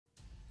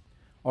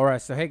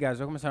Alright, so hey guys,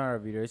 welcome to another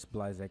video. It's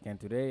BlaZaCkk, and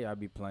today I'll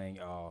be playing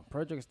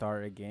Project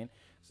Star again.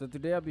 So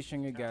today I'll be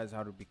showing you guys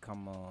how to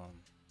become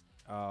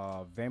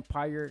a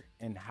vampire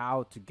and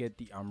how to get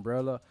the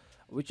umbrella,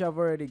 which I've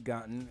already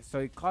gotten. So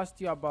it cost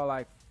you about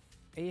like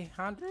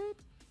 800.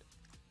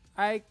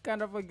 I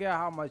kind of forget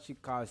how much it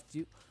cost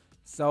you.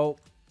 So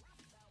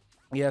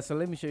yeah, so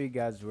let me show you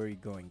guys where you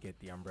go and get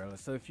the umbrella.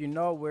 So if you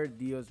know where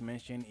Dio's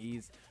mansion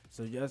is,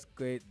 so just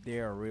get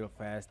there real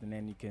fast and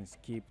then you can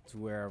skip to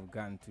where I've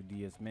gotten to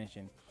Dio's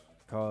mansion,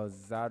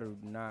 because I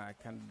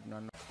kind of do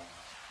not know.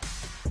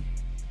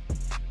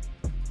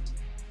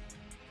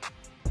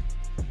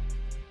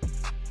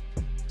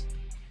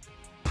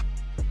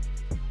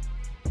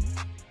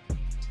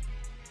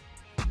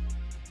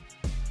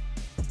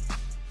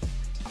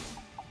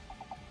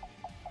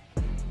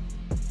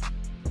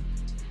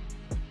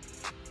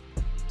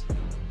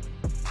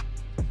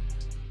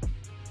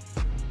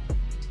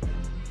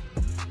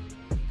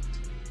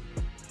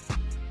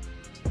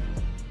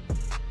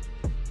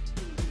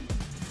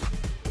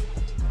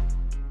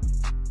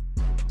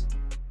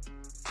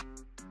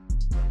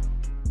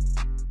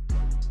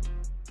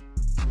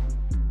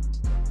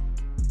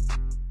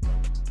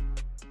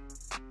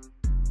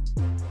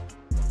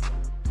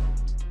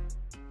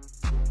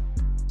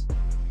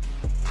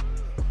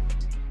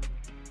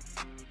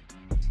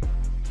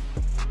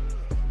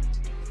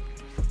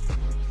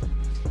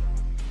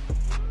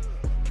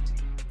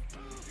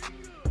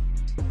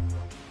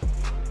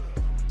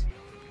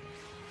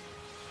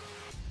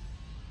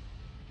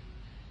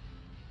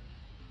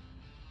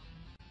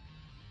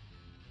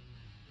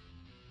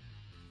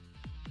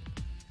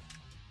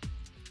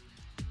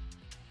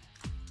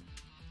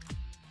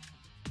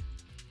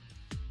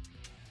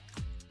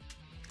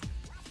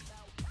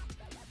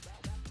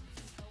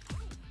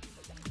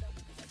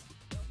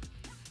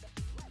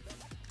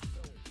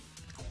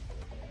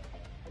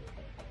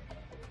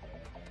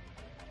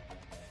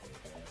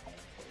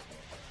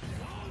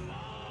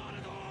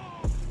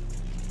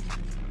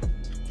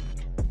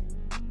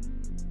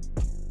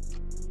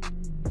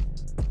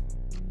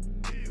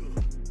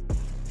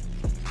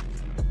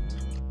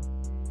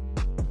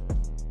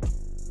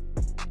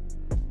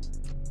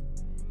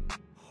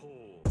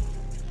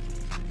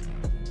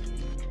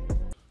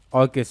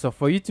 Okay, so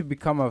for you to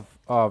become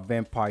a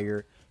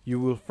vampire, you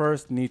will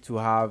first need to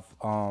have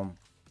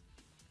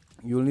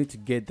you'll need to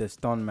get the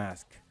stone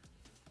mask.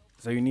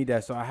 So you need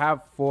that. So I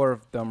have 4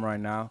 of them right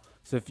now.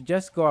 So if you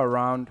just go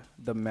around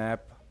the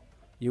map,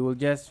 you will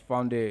just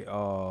find it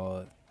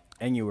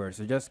anywhere.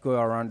 So just go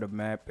around the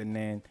map and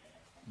then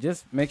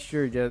just make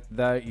sure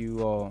that you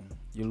look,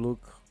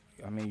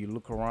 you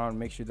look around,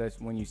 make sure that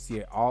when you see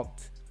an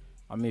alt,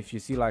 if you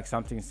see like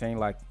something saying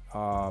like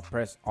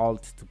press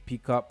alt to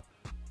pick up,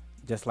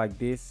 just like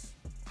this,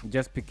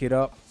 just pick it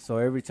up. So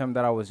every time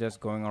that I was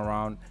just going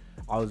around,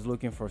 I was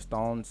looking for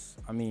stones,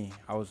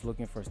 I was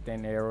looking for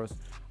stand arrows,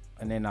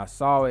 and then I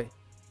saw it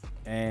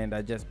and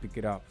I just pick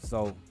it up.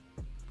 So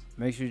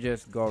make sure you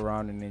just go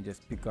around and then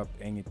just pick up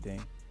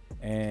anything,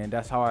 and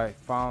that's how I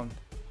found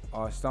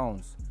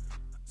stones.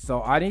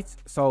 So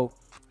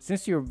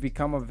since you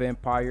become a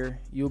vampire,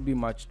 you'll be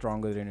much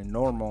stronger than a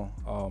normal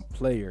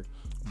player,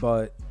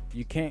 but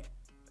you can't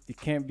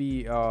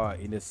be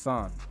in the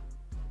sun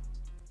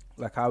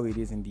like how it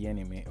is in the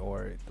anime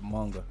or the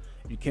manga.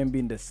 You can't be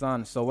in the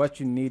sun, so what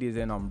you need is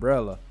an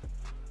umbrella.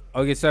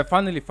 Okay, so I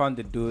finally found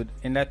the dude,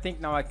 and I think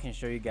now I can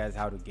show you guys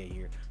how to get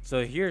here.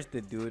 So here's the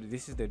dude.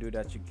 This is the dude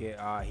that you get.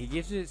 He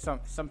gives you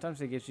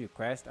sometimes he gives you a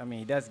quest.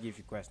 He does give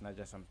you quests, not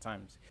just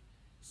sometimes.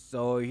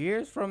 So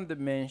here's from the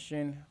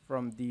mansion,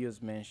 from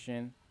Dio's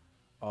mansion.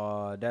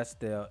 That's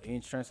the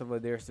entrance over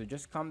there. So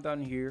just come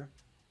down here.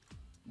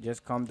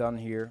 Just come down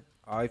here.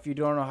 If you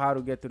don't know how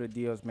to get to the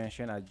Dio's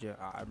mansion,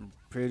 I'm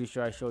pretty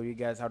sure I show you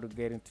guys how to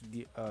get into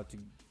the to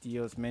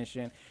Dio's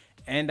mansion,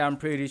 and I'm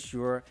pretty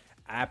sure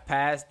I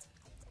passed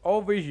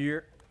over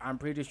here. I'm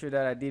pretty sure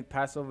that I did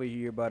pass over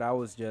here, but I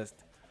was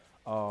just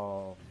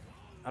I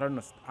don't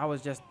know, I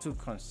was just too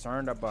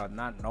concerned about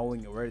not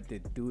knowing where the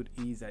dude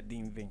is. I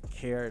didn't even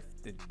care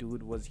if the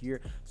dude was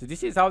here. So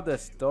this is how the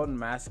stone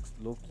masks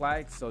look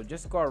like. So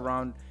just go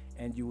around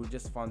and you will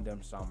just find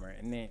them somewhere,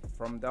 and then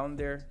from down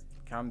there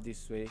come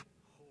this way.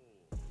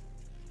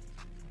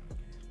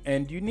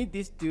 And you need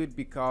this dude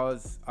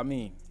because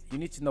you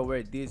need to know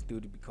where this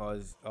dude,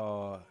 because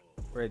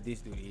where this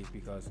dude is,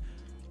 because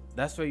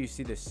that's where you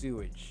see the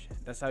sewage.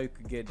 That's how you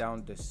could get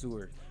down the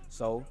sewer.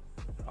 So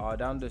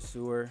down the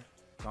sewer,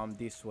 come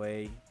this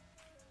way,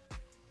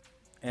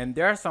 and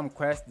there are some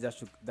quests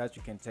that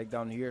you can take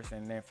down here.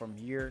 And then from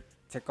here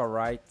take a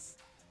right,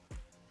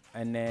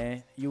 and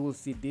then you will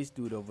see this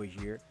dude over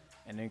here,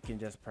 and then you can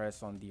just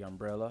press on the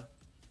umbrella,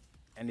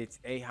 and it's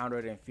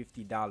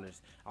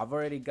 $850. I've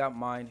already got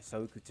mine,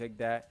 so we could take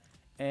that.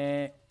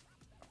 And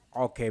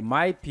okay,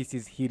 my PC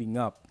is heating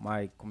up,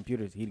 my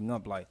computer is heating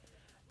up, like,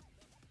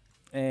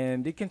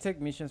 and you can take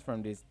missions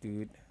from this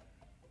dude.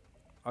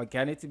 Okay,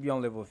 I need to be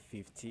on level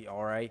 50.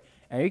 All right,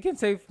 and you can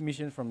take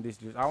missions from this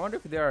dude. I wonder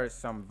if there are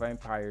some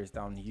vampires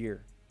down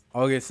here.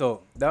 Okay,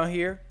 so down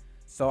here,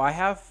 so I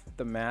have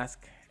the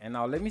mask, And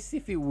now let me see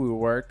if it will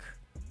work.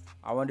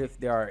 I wonder if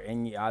there are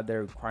any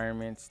other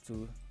requirements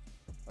too.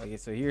 Okay,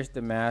 so here's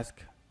the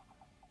mask.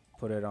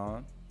 Put it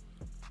on.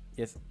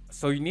 Yes,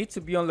 so you need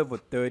to be on level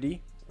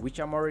 30, which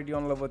I'm already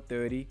on level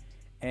 30.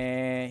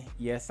 And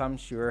yes, I'm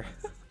sure.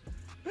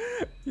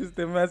 Use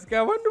the mask.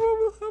 I wonder what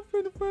will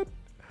happen,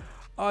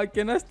 but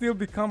can I still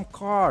become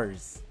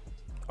cars?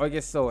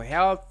 Okay, so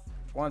health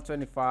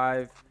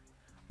 125.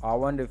 I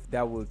wonder if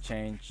that will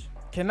change.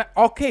 Can I?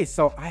 Okay,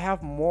 so I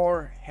have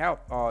more health.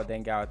 Oh,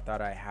 dang! I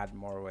thought I had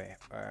more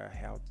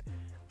health,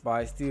 but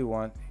I still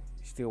want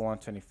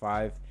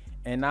 125.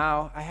 And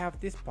now I have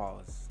this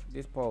pose.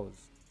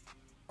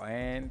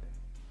 And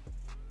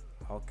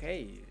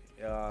okay,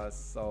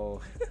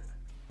 so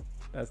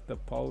that's the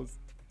pose.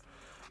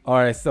 All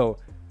right, so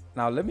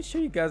now let me show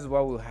you guys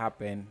what will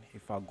happen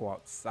if I go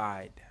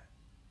outside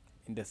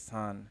in the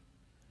sun.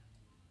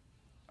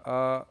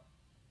 Okay,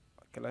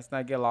 let's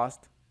not get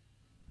lost.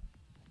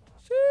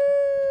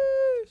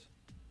 Sheesh.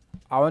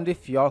 I wonder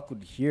if y'all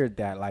could hear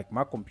that. Like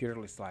my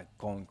computer is like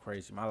going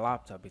crazy. My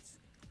laptop is.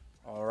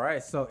 All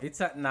right, so it's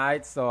at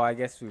night, so I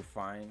guess we're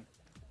fine.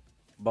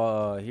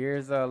 But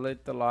here's a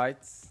little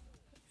lights.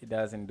 It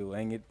doesn't do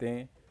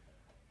anything.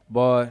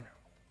 But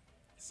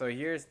so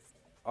here's.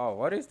 Oh,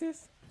 what is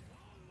this?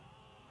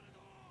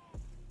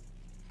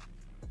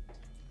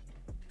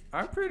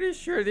 I'm pretty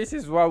sure this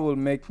is what will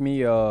make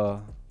me a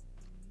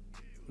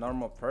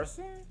normal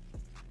person,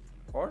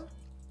 or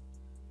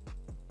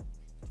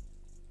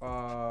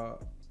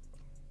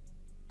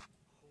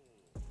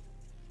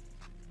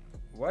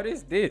what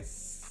is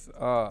this?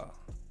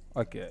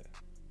 Okay.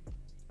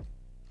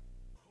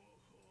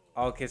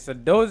 Okay, so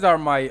those are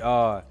my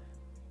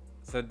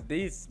so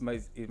this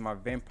is my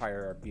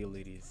vampire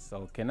abilities.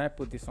 So can I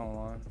put this on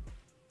one?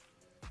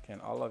 Can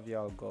all of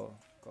y'all go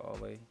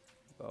away?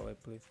 Go away,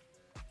 please.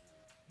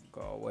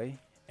 Go away.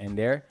 And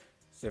there.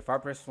 So if I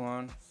press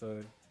one,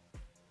 so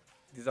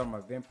these are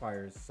my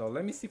vampires. So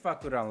let me see if I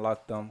could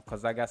unlock them,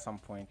 because I got some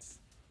points.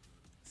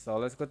 So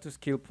let's go to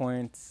skill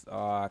points.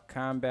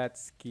 Combat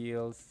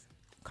skills.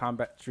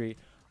 Combat tree.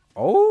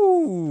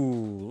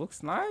 Oh,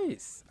 looks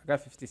nice. I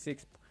got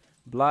 56.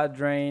 Blood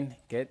drain.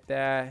 Get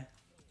that.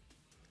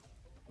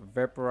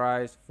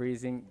 Vaporize.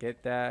 Freezing.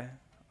 Get that.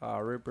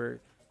 Ripper.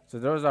 So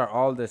those are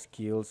all the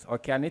skills.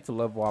 Okay, I need to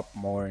level up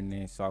more in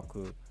this so I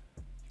could.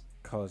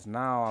 Because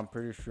now I'm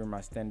pretty sure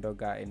my stendo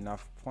got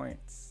enough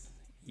points.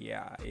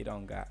 Yeah, it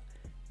don't have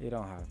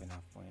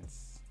enough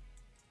points.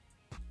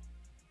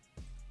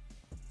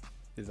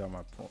 These are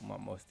my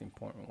most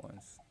important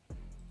ones.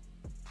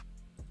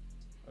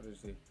 What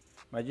is it?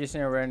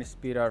 Magician awareness,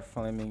 speed art,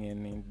 flaming,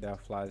 and that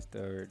flies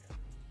third.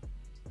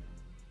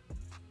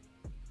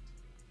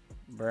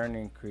 Burn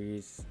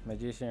increase.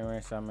 Magician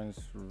awareness summons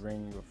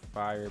ring of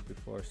fire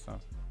before some.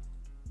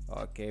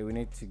 Okay, we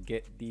need to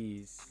get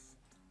these.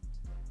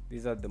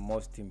 These are the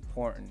most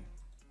important.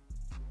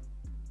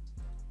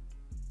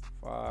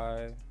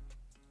 5.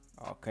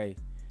 Okay,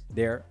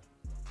 there.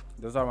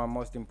 Those are my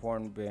most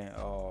important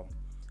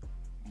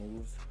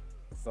moves.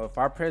 So if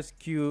I press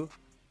Q,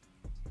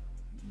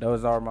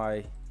 those are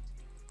my.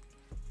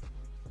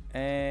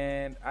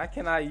 And I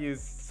cannot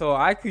use. So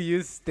I could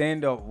use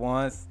stand up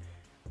once.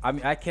 I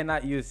mean, I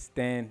cannot use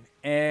stand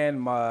and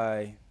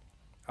my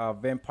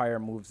vampire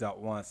moves at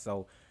once.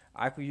 So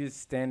I could use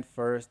stand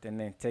first and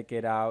then take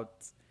it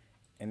out,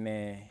 and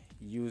then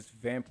use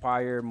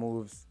vampire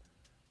moves.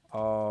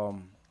 But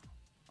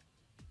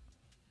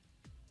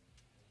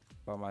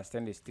my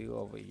stand is still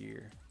over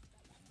here.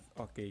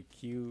 Okay,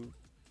 Q.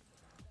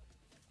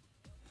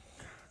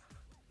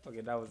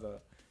 Okay, that was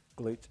a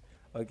glitch.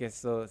 Okay,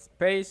 so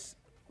space,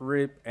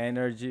 rip,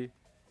 energy.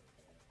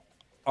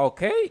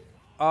 Okay.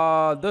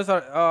 Those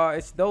are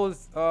it's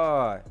those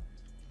that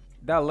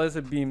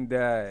laser beam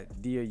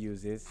that Dia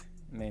uses.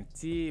 And then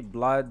T,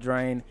 blood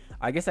drain.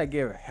 I guess I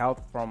give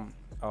health from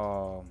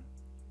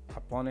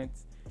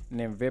opponents. And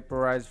then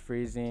vaporize,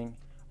 freezing.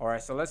 All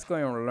right, so let's go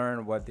and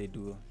learn what they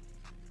do.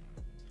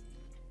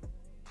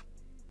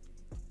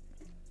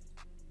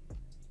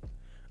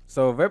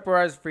 So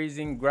vaporize,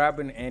 freezing, grab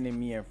an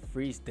enemy and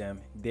freeze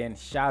them, then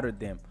shatter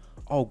them.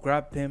 Oh,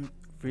 grab them,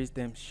 freeze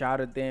them,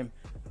 shatter them.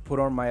 Put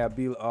on my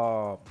ability.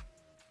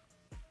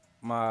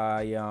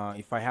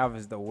 If I have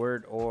is the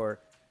word or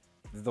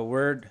the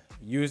word,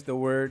 use the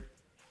word,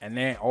 and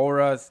then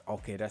auras.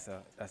 Okay, that's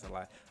a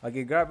lie.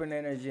 Okay, grab an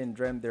energy and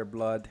drain their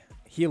blood,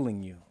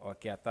 healing you.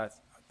 Okay, I thought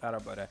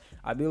about that.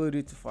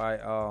 Ability to fight.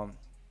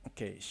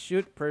 Okay,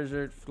 shoot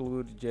pressure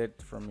fluid jet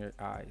from your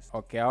eyes.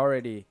 Okay, I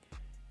already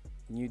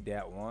knew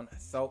that one.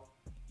 So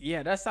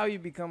yeah, that's how you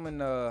become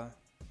a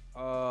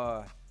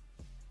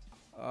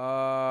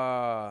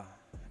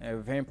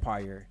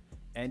vampire.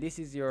 And this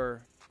is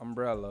your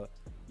umbrella.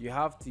 You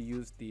have to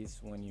use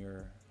this when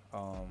you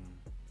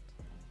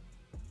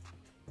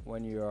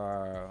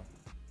are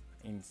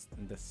in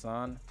the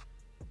sun,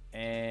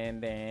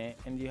 and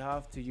you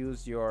have to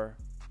use your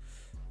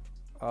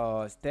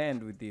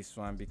stand with this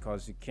one,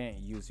 because you can't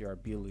use your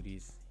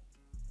abilities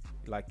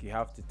like you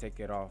have to take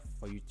it off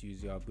for you to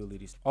use your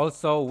abilities.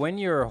 Also, when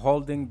you're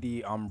holding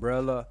the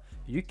umbrella,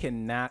 you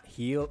cannot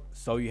heal,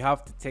 so you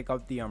have to take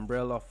out the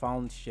umbrella,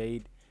 found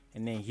shade,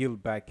 and then heal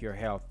back your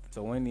health.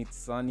 So when it's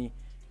sunny,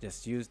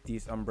 just use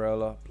this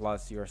umbrella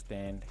plus your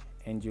stand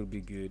and you'll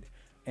be good.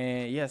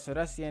 And yeah, so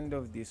that's the end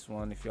of this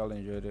one. If y'all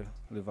enjoyed it,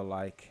 leave a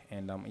like,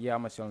 and yeah,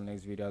 I'm gonna see you on the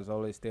next video. As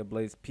always, stay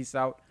blazed. Peace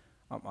out.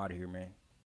 I'm out of here, man.